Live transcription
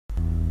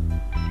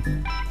Hello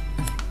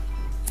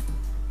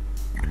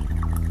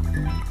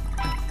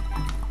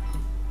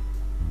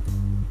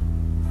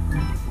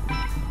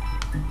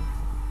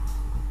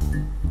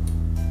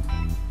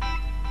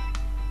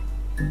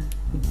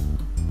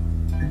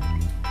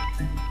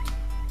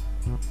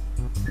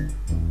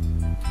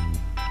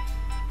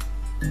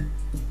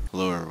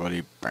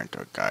everybody,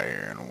 Burnedoutguy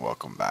here, and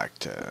welcome back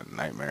to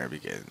Nightmare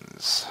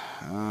Begins.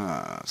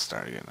 It's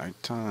starting at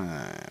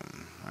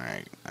nighttime.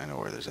 Alright, I know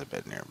where there's a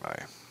bed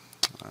nearby.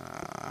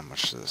 How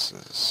much this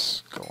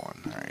is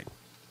going? Alright,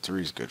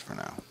 3's good for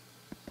now.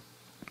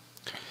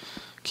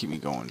 Keep me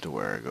going to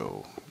where I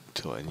go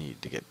till I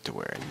need to get to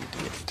where I need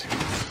to get to.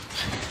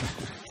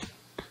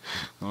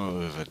 A little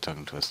bit of a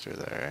tongue twister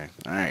there,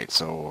 eh? Alright,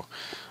 so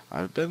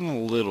I've been a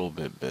little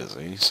bit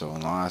busy. So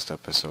in the last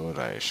episode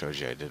I showed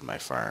you I did my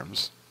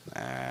farms.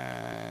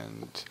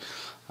 And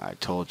I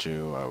told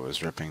you I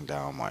was ripping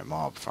down my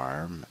mob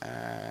farm,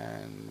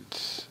 and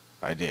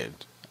I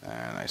did.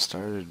 And I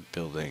started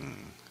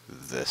building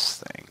this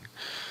thing.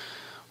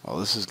 Well,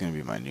 this is going to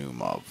be my new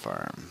mob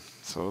farm.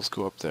 So let's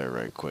go up there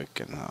right quick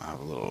and have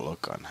a little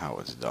look on how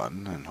it's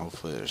done. And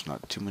hopefully there's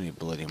not too many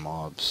bloody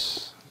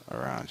mobs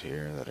around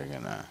here that are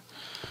going to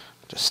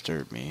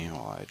disturb me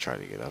while I try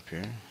to get up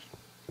here.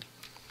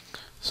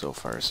 So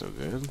far so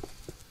good.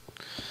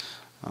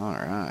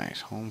 Alright,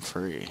 home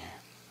free.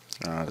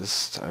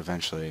 This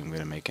eventually I'm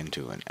going to make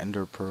into an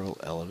ender pearl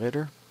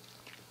elevator.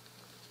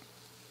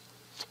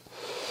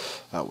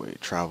 That way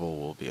travel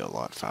will be a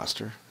lot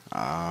faster.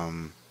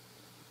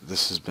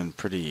 This has been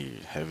pretty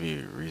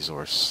heavy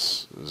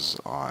resources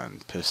on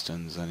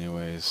pistons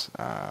anyways,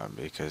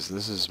 because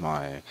this is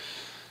my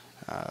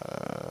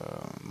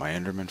my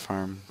enderman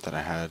farm that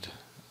I had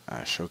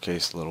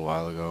showcased a little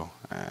while ago,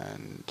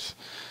 and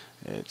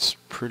it's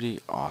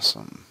pretty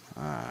awesome.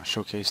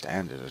 Showcased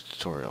and did a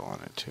tutorial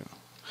on it too.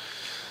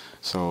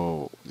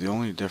 So the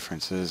only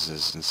difference is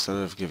instead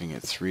of giving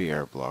it 3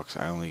 air blocks,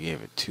 I only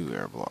gave it 2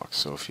 air blocks.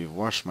 So if you've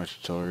watched my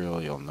tutorial,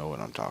 you'll know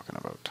what I'm talking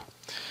about.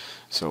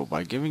 So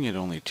by giving it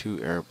only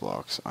 2 air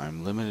blocks,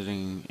 I'm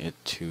limiting it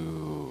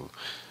to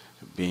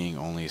being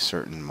only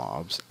certain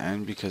mobs,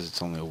 and because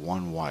it's only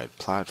one wide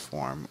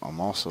platform, I'm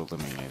also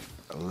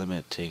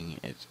limiting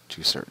it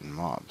to certain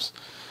mobs.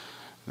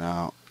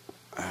 Now,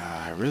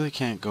 I really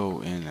can't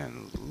go in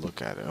and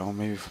look at it. Oh,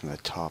 maybe from the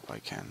top I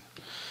can.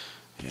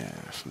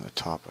 Yeah, from the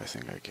top I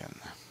think I can.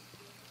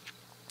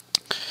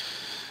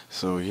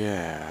 So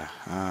yeah,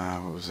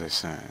 what was I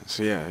saying?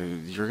 So yeah,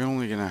 you're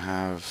only gonna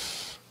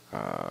have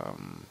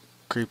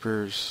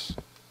creepers.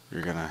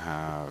 You're gonna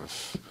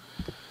have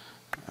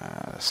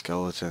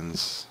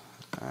skeletons,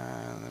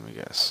 and let me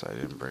guess, I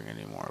didn't bring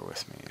any more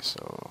with me.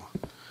 So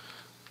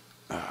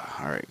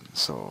alright,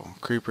 so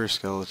creepers,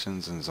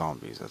 skeletons, and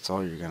zombies. That's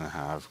all you're gonna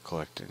have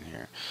collected in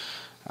here.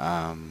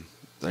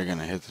 They're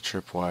gonna hit the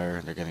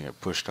tripwire, they're gonna get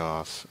pushed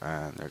off,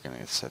 and they're gonna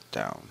get set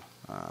down.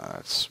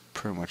 That's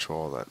pretty much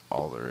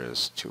all there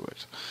is to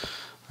it.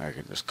 I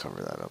can just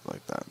cover that up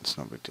like that. It's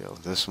no big deal.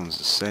 This one's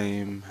the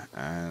same,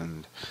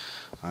 and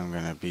I'm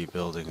gonna be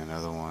building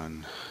another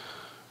one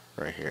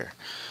right here.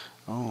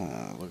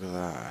 Oh, look at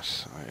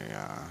that!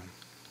 I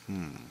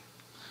didn't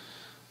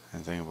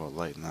think about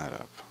lighting that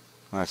up.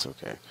 That's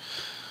okay.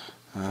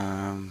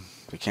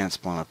 They can't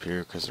spawn up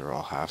here because they're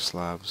all half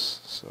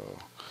slabs, so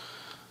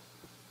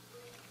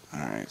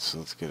alright, so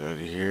let's get out of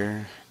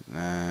here,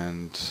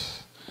 and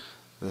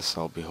this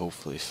I'll be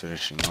hopefully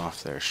finishing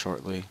off there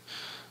shortly.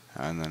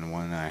 And then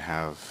when I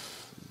have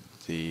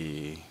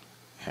the,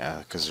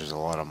 because there's a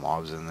lot of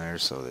mobs in there,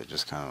 so they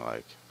just kind of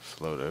like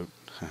float out.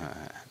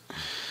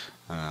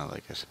 I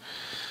like it.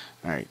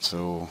 Alright,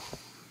 so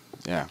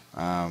yeah,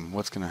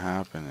 what's gonna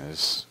happen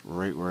is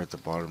right where at the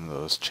bottom of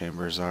those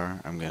chambers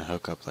are, I'm gonna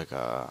hook up like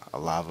a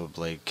lava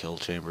blade kill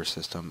chamber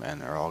system, and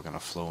they're all gonna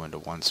flow into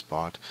one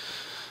spot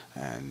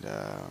and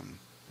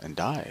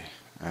die,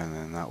 and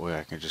then that way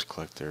I can just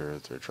collect their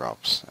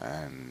drops,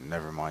 and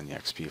never mind the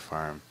XP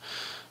farm.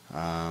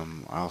 I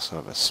also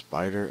have a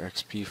spider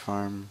XP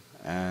farm,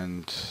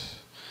 and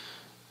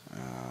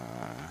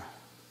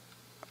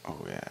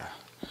oh yeah,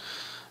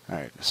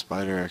 alright, a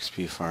spider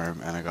XP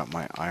farm, and I got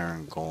my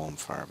iron golem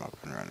farm up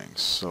and running.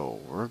 So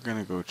we're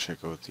gonna go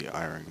check out the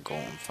iron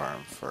golem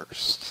farm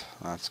first.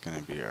 That's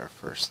gonna be our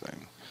first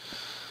thing.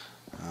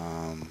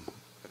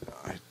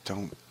 I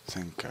don't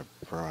think I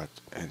brought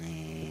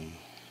any.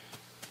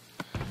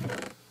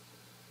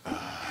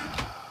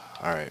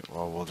 Alright,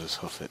 well, we'll just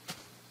hoof it.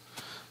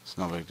 It's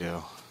no big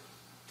deal.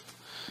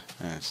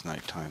 And it's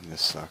nighttime.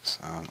 This sucks.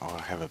 Oh,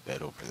 I have a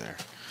bed over there.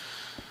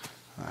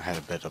 I had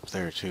a bed up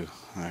there too.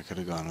 I could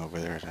have gone over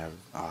there and have.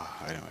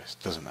 Anyways,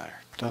 doesn't matter.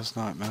 Does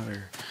not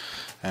matter.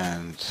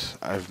 And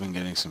I've been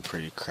getting some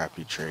pretty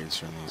crappy trades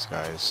from these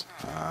guys.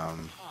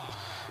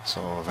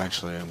 So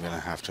eventually I'm gonna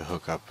have to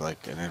hook up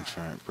like an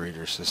infinite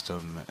breeder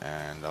system,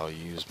 and I'll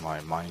use my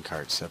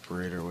minecart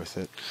separator with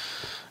it.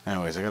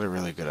 Anyways, I got a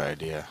really good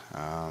idea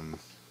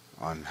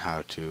on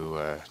how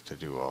to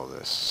do all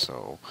this,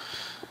 so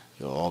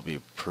you'll all be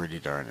pretty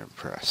darn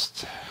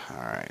impressed.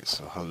 Alright,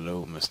 so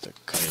hello Mr.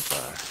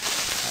 Kuiper.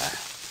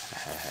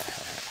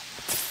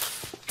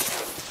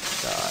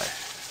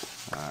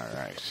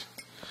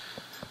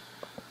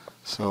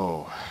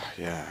 So,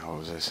 yeah, what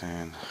was I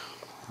saying?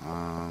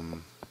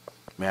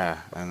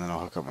 Yeah, and then I'll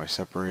hook up my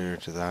separator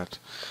to that,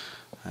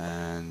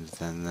 and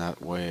then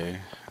that way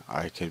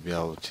I could be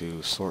able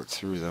to sort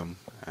through them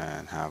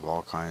and have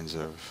all kinds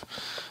of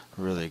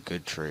really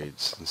good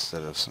trades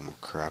instead of some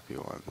crappy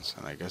ones.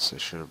 And I guess I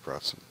should have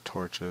brought some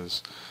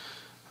torches.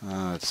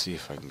 Let's see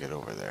if I can get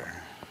over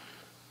there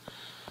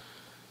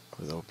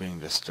without being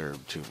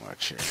disturbed too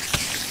much here.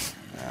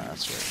 Yeah,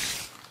 that's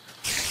right.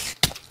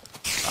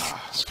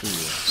 Ah, screw you.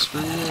 Screw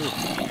you!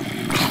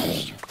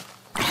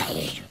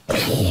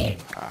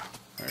 Ah,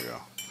 there you go.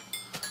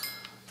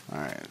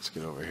 Alright, let's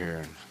get over here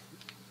and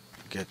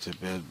get to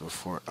bed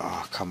before...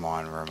 Oh, come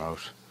on,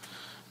 remote.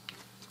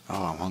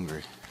 Oh, I'm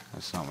hungry.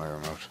 That's not my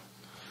remote.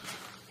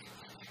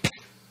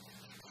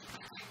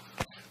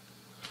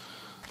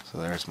 So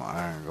there's my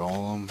iron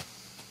golem.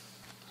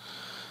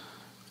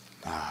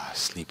 Ah,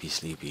 sleepy,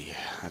 sleepy.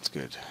 That's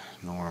good.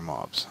 No more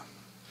mobs.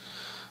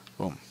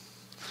 Boom.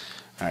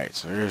 Alright,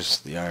 so here's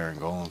the iron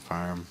golem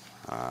farm.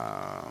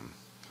 Now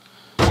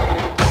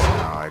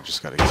I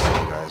just gotta get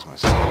you guys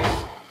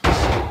myself.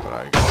 But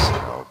I guess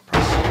I'll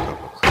probably hook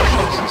up a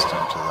crafting system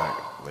to that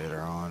later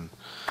on.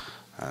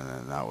 And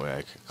then that way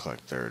I can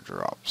collect their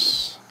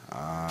drops.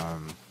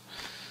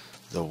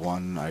 The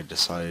one I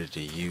decided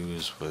to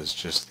use was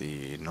just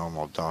the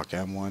normal Doc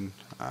M one,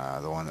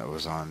 the one that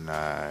was on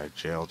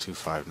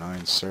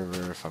JL259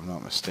 server, if I'm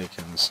not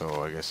mistaken.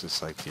 So I guess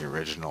it's like the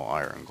original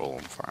Iron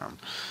Golem farm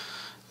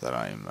that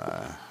I'm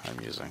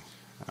using.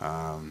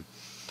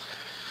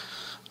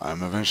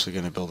 I'm eventually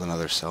going to build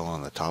another cell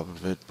on the top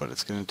of it, but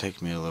it's going to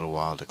take me a little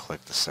while to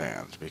collect the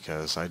sand,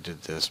 because I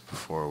did this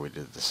before we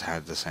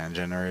had the sand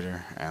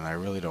generator, and I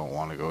really don't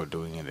want to go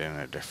doing it in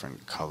a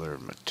different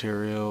colored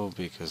material,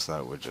 because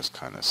that would just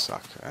kind of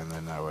suck. And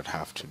then I would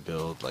have to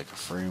build like a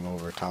frame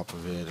over top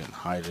of it and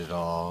hide it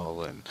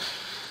all, and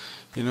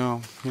you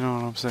know what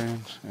I'm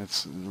saying?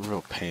 It's a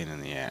real pain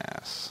in the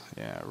ass.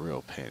 Yeah,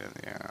 real pain in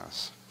the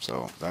ass.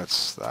 So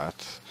that's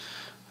that.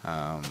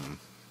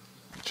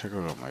 Check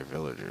out all my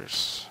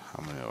villagers.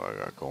 How many do I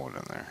got going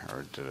in there?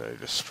 Or did I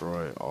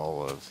destroy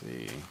all of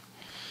the...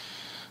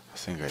 I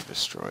think I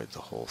destroyed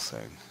the whole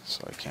thing,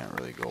 so I can't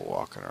really go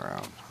walking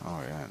around.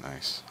 Oh yeah,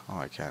 nice. Oh,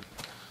 I can.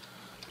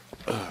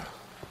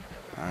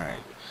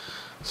 Alright.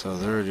 So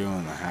they're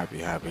doing the happy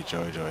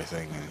joy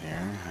thing in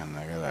here, and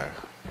I gotta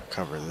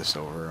cover this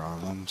over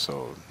on them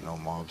so no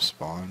mobs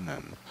spawn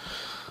and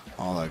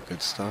all that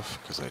good stuff,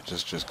 because I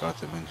just got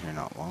them in here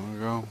not long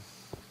ago.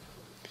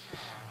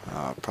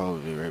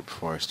 Probably right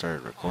before I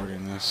started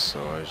recording this,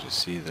 so as you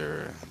see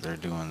they're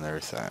doing their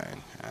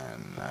thing,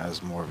 and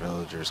as more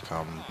villagers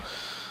come,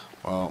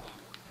 well,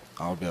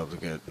 I'll be able to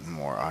get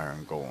more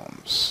iron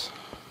golems,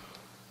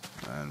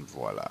 and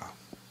voila.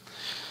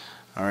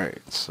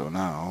 Alright, so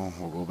now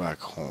we'll go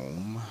back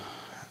home,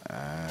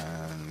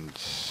 and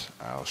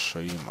I'll show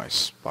you my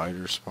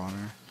spider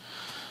spawner,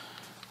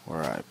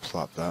 where I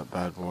plop that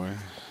bad boy.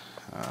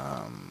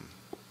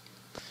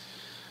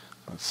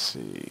 Let's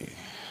see.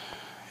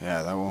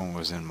 Yeah, that one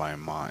was in my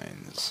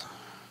mines.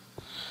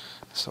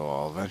 So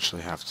I'll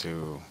eventually have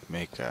to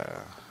make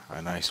a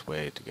nice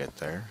way to get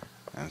there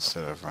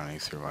instead of running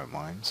through my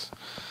mines.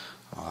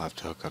 I'll have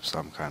to hook up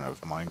some kind of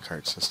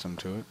minecart system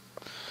to it.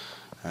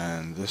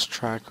 And this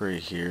track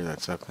right here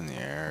that's up in the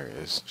air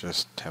is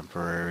just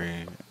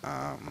temporary.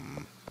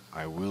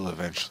 I will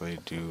eventually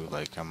do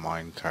like a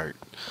minecart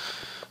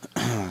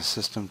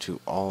system to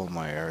all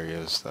my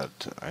areas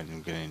that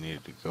I'm going to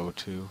need to go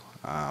to.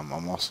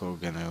 I'm also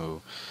going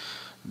to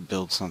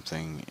build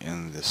something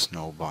in the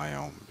snow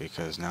biome,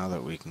 because now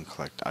that we can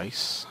collect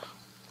ice,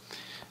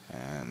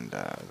 and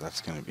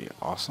that's going to be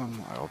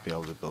awesome, I'll be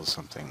able to build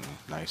something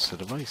nice out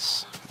of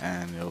ice,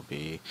 and it'll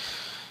be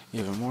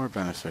even more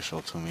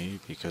beneficial to me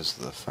because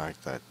of the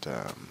fact that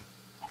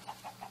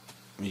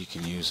you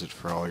can use it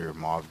for all your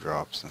mob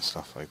drops and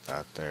stuff like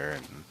that there,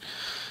 and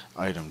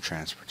item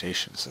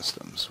transportation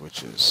systems,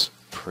 which is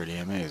pretty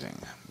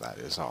amazing. That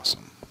is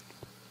awesome.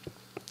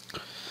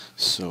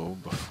 So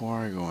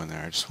before I go in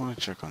there, I just want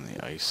to check on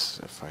the ice,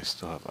 if I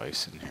still have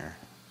ice in here.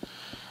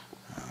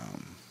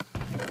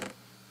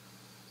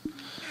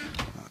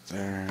 Not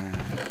there,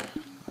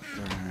 not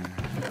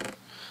there.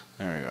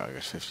 There we go, I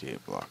got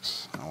 58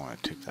 blocks. I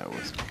want to take that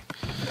with me,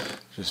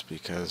 just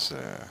because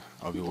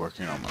I'll be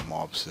working on my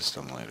mob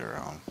system later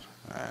on,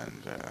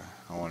 and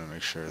I want to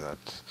make sure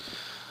that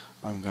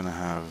I'm going to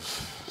have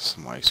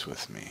some ice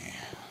with me.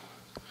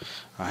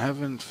 I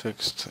haven't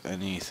fixed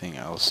anything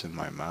else in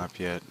my map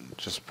yet,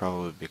 just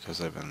probably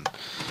because I've been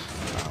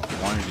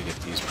wanting to get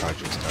these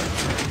projects done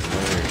for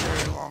a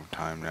very long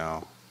time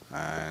now,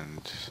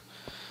 and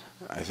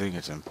I think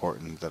it's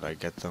important that I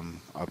get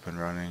them up and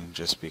running,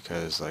 just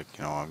because, like,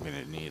 you know, I'm going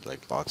to need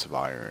like lots of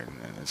iron,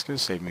 and it's going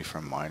to save me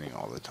from mining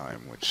all the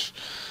time, which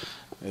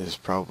is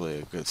probably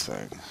a good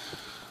thing,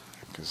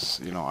 because,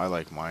 you know, I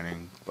like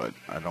mining, but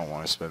I don't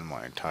want to spend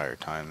my entire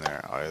time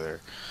there either.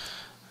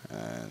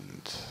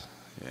 And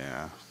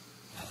yeah,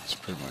 that's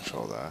pretty much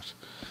all that.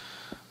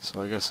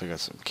 So I guess I got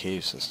some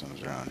cave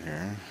systems around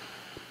here.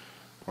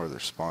 or they're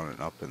spawning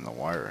up in the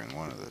wiring,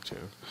 one of the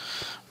two.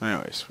 But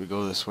anyways, we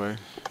go this way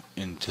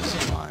into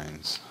the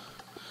mines,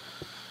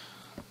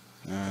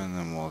 and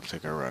then we'll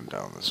take a run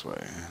down this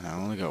way. And I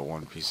only got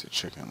one piece of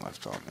chicken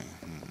left on me.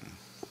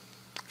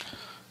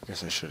 I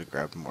guess I should have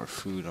grabbed more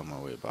food on my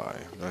way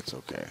by. That's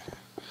okay,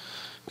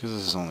 because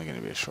this is only going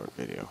to be a short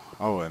video.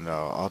 Oh, and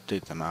I'll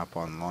update the map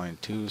online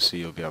too, so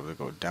you'll be able to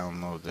go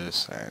download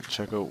this and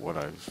check out what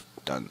I've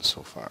done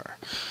so far.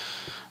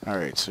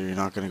 Alright, so you're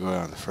not going to go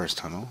down the first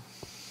tunnel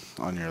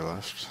on your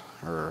left,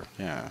 or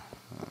yeah,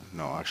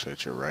 no, actually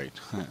it's your right.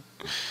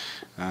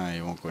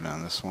 You won't go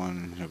down this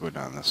one, you'll go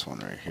down this one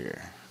right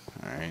here.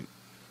 Alright,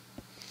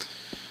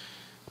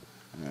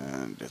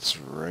 and it's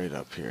right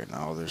up here.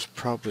 Now there's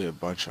probably a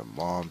bunch of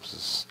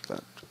mobs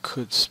that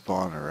could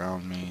spawn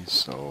around me,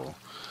 so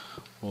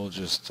we'll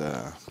just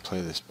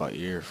play this by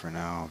ear for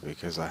now,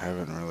 because I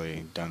haven't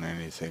really done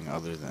anything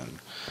other than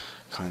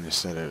kind of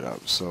set it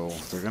up. So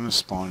they're gonna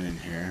spawn in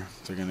here,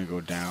 they're gonna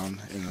go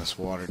down in this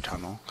water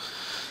tunnel,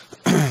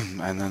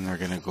 and then they're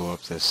gonna go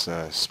up this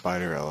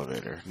spider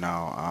elevator.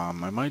 Now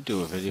I might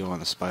do a video on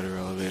the spider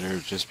elevator,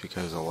 just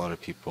because a lot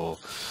of people,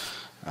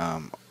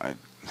 I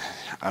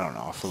don't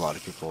know if a lot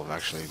of people have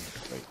actually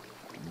like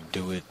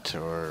do it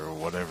or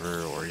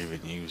whatever, or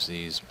even use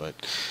these, but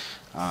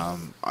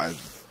I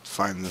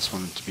find this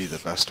one to be the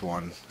best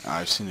one.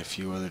 I've seen a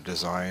few other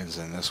designs,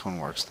 and this one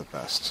works the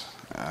best,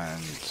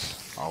 and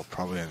I'll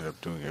probably end up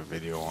doing a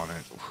video on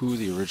it. Who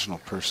the original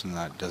person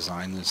that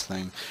designed this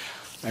thing,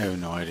 I have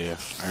no idea.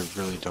 I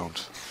really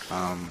don't.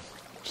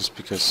 Just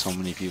because so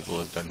many people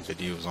have done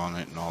videos on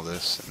it and all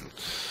this, and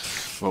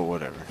well,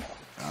 whatever.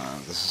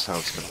 This is how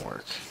it's gonna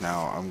work.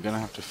 Now I'm gonna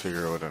have to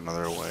figure out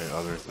another way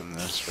other than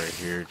this right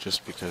here,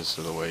 just because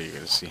of the way you're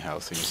gonna see how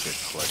things get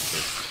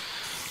collected.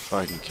 So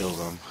I can kill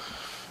them,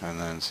 and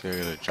then see, I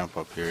gotta jump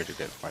up here to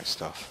get my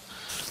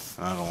stuff.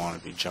 And I don't want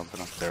to be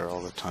jumping up there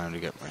all the time to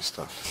get my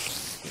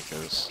stuff,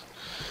 because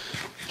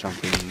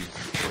jumping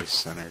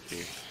wastes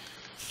energy.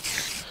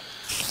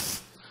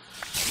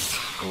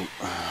 Oh,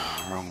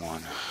 wrong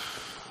one.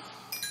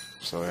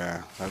 So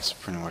yeah, that's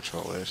pretty much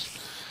all it is.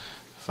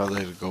 If I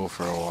let it go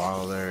for a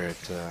while there,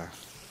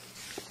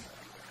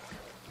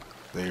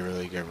 they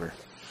really give her.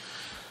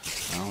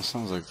 Well,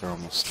 sounds like they're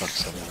almost stuck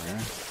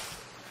somewhere.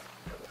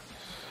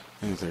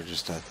 I think they're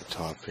just at the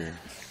top here.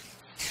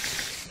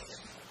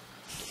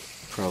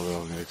 Probably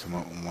all gonna come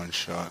out in one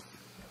shot.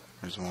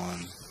 There's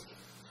one.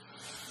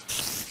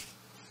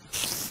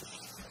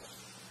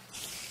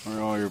 Where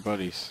are all your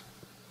buddies?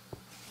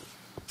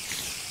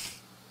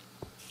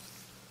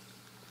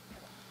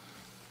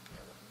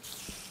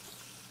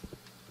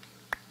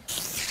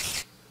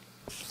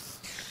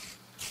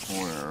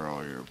 Where are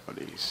all your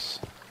buddies?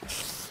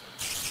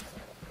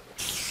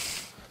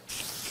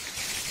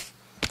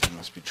 They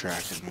must be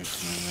tracking me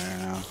from in there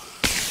now.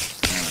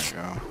 There we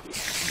go.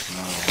 There's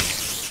another one.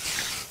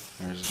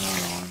 There's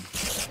another one.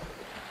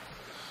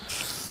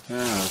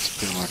 Yeah, that's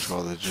pretty much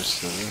all the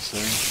gist of this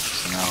thing.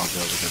 So now I'll be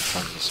able to get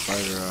tons of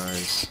spider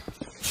eyes.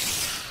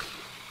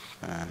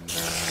 And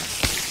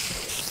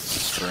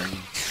string.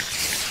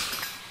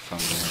 If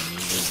I'm gonna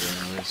need it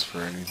anyways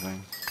for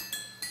anything.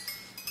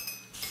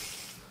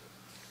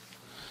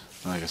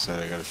 Like I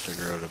said, I gotta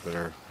figure out a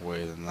better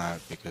way than that,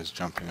 because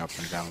jumping up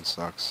and down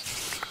sucks.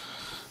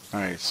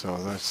 Alright, so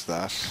that's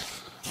that.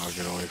 I'll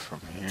get away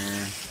from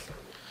here.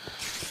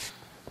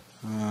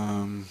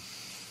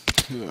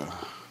 Yeah.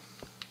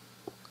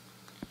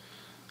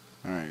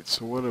 Alright,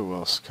 so what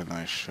else can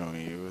I show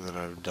you that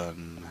I've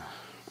done?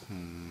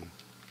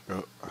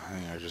 Oh, I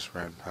think I just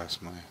ran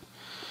past my...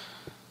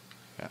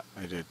 Yeah,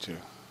 I did too.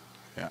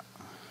 Yeah.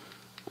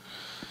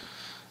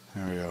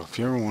 There we go. If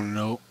you ever want to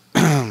know...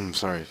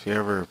 Sorry, if you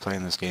ever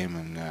playing this game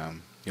and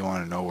you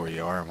want to know where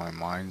you are in my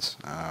mines,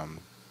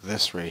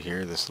 this right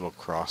here, this little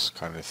cross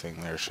kind of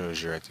thing there,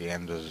 shows you're at the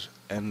end of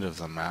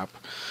the map,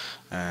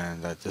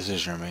 and that this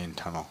is your main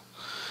tunnel.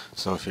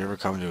 So if you ever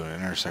come to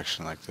an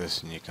intersection like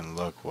this and you can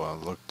look, well,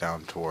 look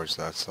down towards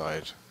that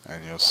side,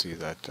 and you'll see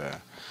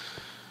that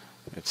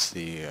it's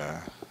the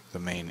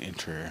main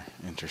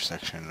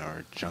intersection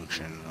or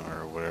junction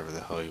or whatever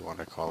the hell you want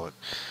to call it.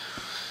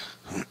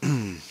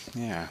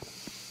 Yeah.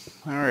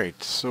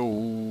 Alright,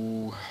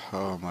 so,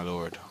 oh my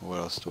lord, what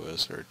else do I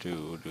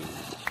do?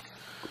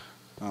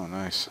 Oh,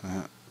 nice,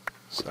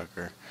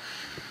 sucker.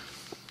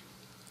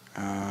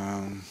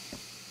 I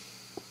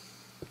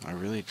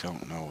really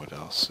don't know what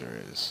else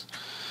there is.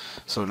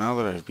 So now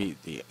that I've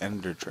beat the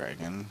Ender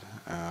Dragon,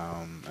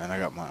 and I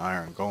got my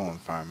Iron Golem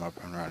farm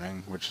up and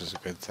running, which is a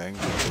good thing,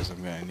 because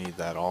I'm going to need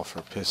that all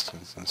for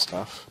pistons and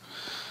stuff.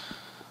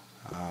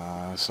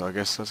 So I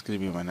guess that's going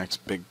to be my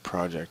next big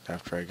project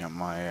after I get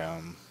my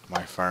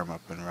my farm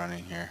up and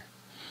running here.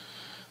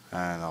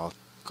 And I'll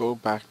go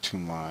back to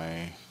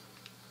my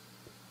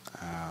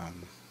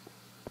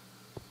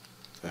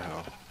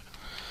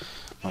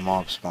my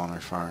mob spawner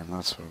farm.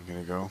 That's where I'm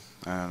gonna go,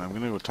 and I'm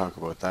gonna go talk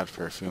about that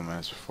for a few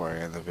minutes before I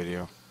end the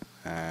video.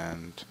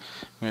 And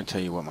I'm gonna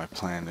tell you what my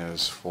plan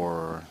is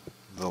for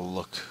the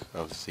look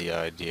of the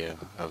idea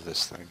of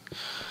this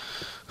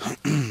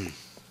thing.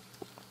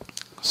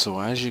 So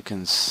as you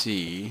can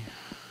see,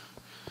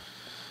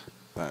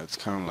 that it's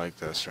kind of like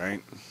this,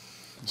 right?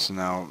 So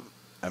now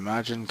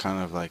imagine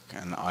kind of like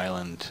an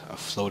island, a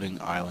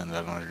floating island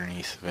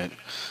underneath of it,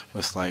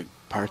 with like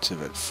parts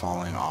of it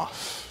falling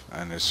off,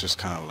 and it's just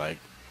kind of like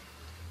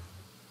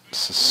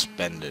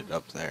suspended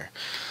up there.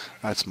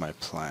 That's my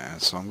plan.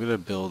 So I'm gonna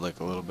build like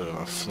a little bit of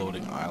a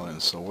floating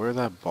island. So where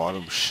that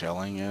bottom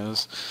shelling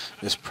is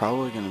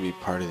probably gonna be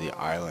part of the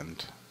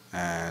island,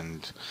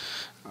 and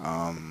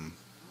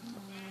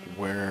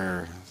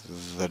where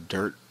the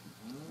dirt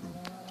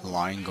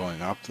line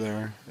going up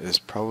there is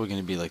probably going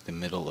to be like the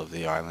middle of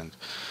the island,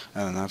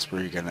 and then that's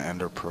where you're going to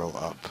ender pearl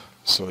up.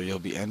 So you'll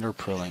be ender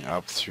pearling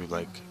up through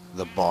like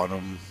the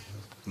bottom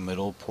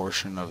middle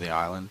portion of the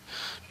island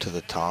to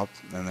the top,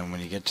 and then when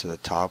you get to the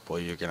top, well,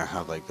 you're going to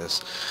have like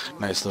this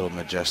nice little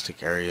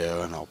majestic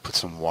area, and I'll put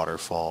some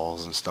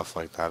waterfalls and stuff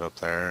like that up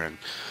there, and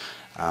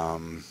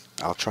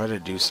I'll try to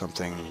do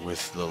something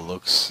with the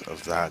looks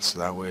of that, so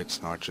that way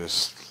it's not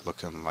just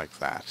looking like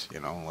that,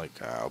 you know, like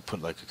I'll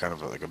put like a kind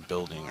of like a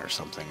building or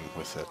something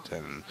with it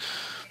and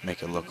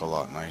make it look a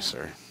lot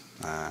nicer.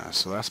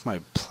 So that's my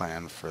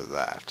plan for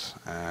that,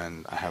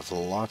 and I have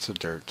lots of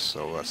dirt,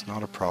 so that's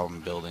not a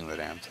problem building the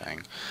damn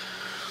thing.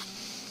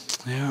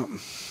 Yeah,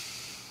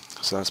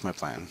 so that's my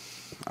plan.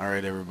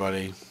 Alright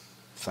everybody,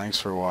 thanks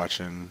for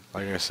watching.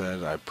 Like I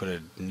said, I put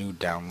a new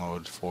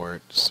download for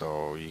it,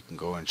 so you can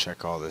go and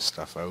check all this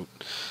stuff out.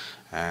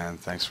 And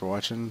thanks for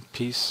watching.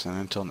 Peace, and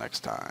until next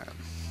time.